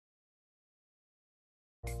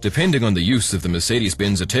Depending on the use of the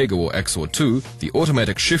Mercedes-Benz Atego or Axor 2, the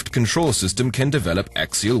automatic shift control system can develop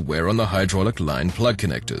axial wear on the hydraulic line plug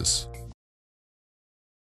connectors.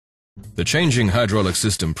 The changing hydraulic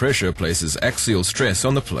system pressure places axial stress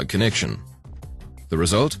on the plug connection. The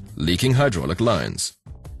result? Leaking hydraulic lines.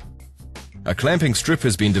 A clamping strip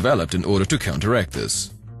has been developed in order to counteract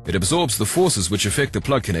this. It absorbs the forces which affect the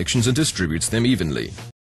plug connections and distributes them evenly.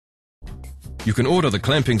 You can order the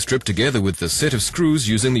clamping strip together with the set of screws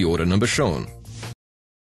using the order number shown.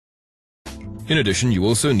 In addition, you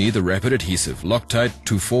also need the rapid adhesive Loctite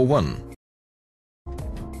 241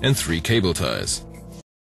 and 3 cable ties.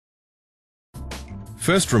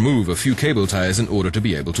 First, remove a few cable ties in order to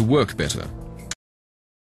be able to work better.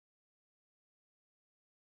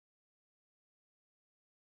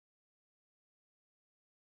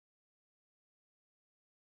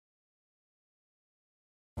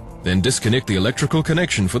 Then disconnect the electrical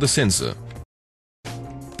connection for the sensor.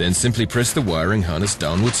 Then simply press the wiring harness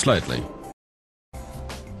downward slightly.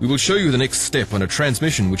 We will show you the next step on a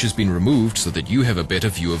transmission which has been removed so that you have a better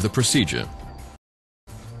view of the procedure.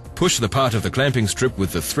 Push the part of the clamping strip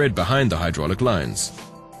with the thread behind the hydraulic lines.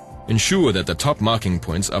 Ensure that the top marking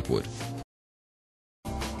points upward.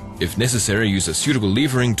 If necessary, use a suitable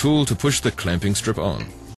levering tool to push the clamping strip on.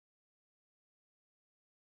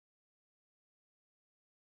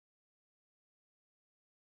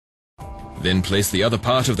 Then place the other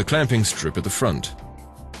part of the clamping strip at the front.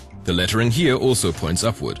 The lettering here also points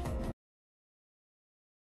upward.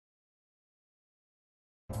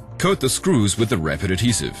 Coat the screws with the rapid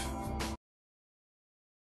adhesive.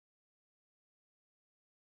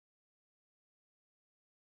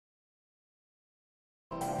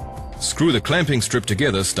 Screw the clamping strip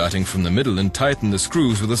together starting from the middle and tighten the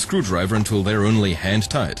screws with a screwdriver until they're only hand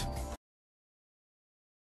tight.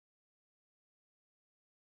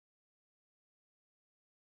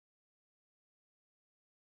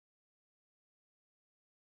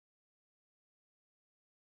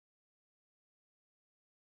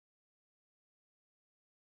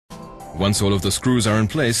 Once all of the screws are in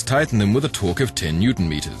place, tighten them with a torque of 10 Newton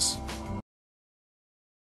meters.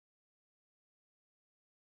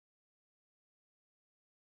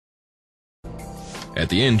 At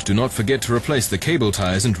the end, do not forget to replace the cable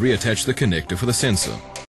ties and reattach the connector for the sensor.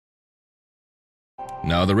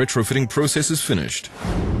 Now the retrofitting process is finished.